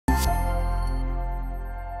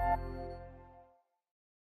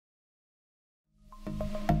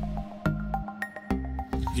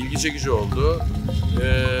ilgi çekici oldu.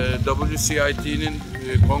 WCIT'nin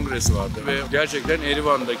kongresi vardı ve gerçekten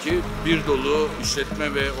Erivan'daki bir dolu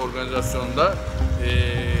işletme ve organizasyonda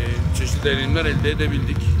çeşitli deneyimler elde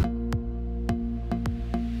edebildik.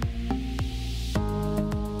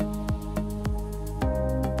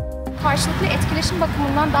 Karşılıklı etkileşim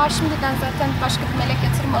bakımından daha şimdiden zaten başka bir melek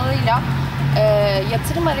yatırım ağıyla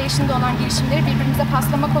yatırım arayışında olan girişimleri birbirimize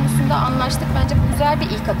paslama konusunda anlaştık. Bence bu güzel bir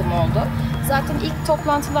ilk adım oldu. Zaten ilk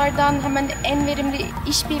toplantılardan hemen en verimli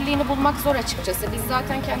işbirliğini bulmak zor açıkçası. Biz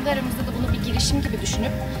zaten kendi aramızda da bunu bir girişim gibi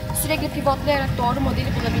düşünüp sürekli pivotlayarak doğru modeli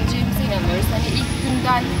bulabileceğimize inanıyoruz. Hani ilk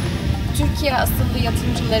günden Türkiye asıllı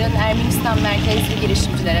yatırımcıların Ermenistan merkezli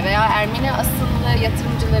girişimcilere veya Ermeni asıllı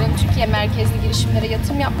yatırımcıların Türkiye merkezli girişimlere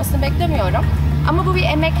yatırım yapmasını beklemiyorum. Ama bu bir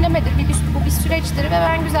emeklemedir, bu bir süreçtir ve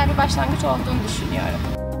ben güzel bir başlangıç olduğunu düşünüyorum.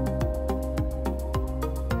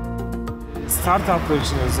 Startuplar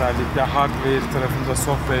için özellikle hardware tarafında,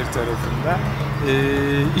 software tarafında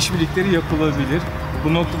işbirlikleri yapılabilir.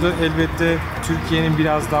 Bu noktada elbette Türkiye'nin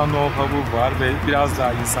biraz daha know-how'u var ve biraz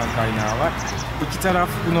daha insan kaynağı var. İki taraf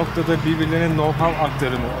bu noktada birbirlerine know-how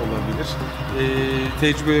aktarımı olabilir.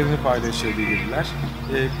 Tecrübelerini paylaşabilirler.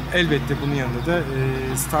 Elbette bunun yanında da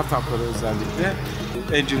startuplara özellikle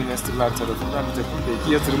angel investorlar tarafından bir takım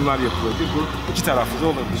belki yatırımlar yapılabilir. Bu iki taraflı da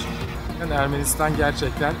olabilir. Yani Ermenistan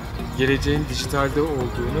gerçekten geleceğin dijitalde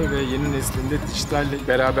olduğunu ve yeni neslinde dijitalle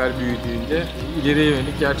beraber büyüdüğünde ileriye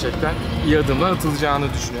yönelik gerçekten iyi adımlar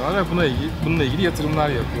atılacağını düşünüyorlar ve bununla ilgili yatırımlar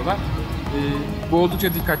yapıyorlar. Bu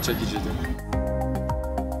oldukça dikkat çekiciydi.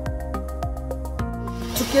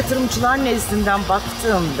 Türk yatırımcılar nezdinden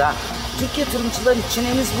baktığımda Türk yatırımcılar için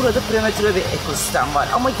henüz burada prematüre bir ekosistem var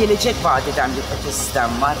ama gelecek vaat eden bir ekosistem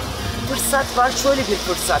var. Fırsat var, şöyle bir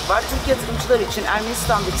fırsat var. Türk yatırımcılar için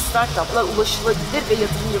Ermenistan'daki startuplar ulaşılabilir ve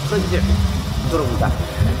yatırım yapılabilir durumda.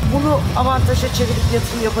 Bunu avantaja çevirip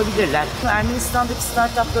yatırım yapabilirler. Ermenistan'daki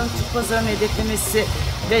startupların Türk pazarını hedeflemesi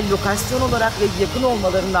ve lokasyon olarak ve yakın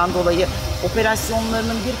olmalarından dolayı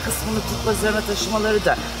operasyonlarının bir kısmını Türk pazarına taşımaları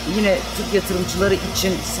da yine Türk yatırımcıları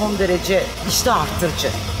için son derece iştah arttırıcı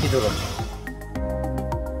bir durum.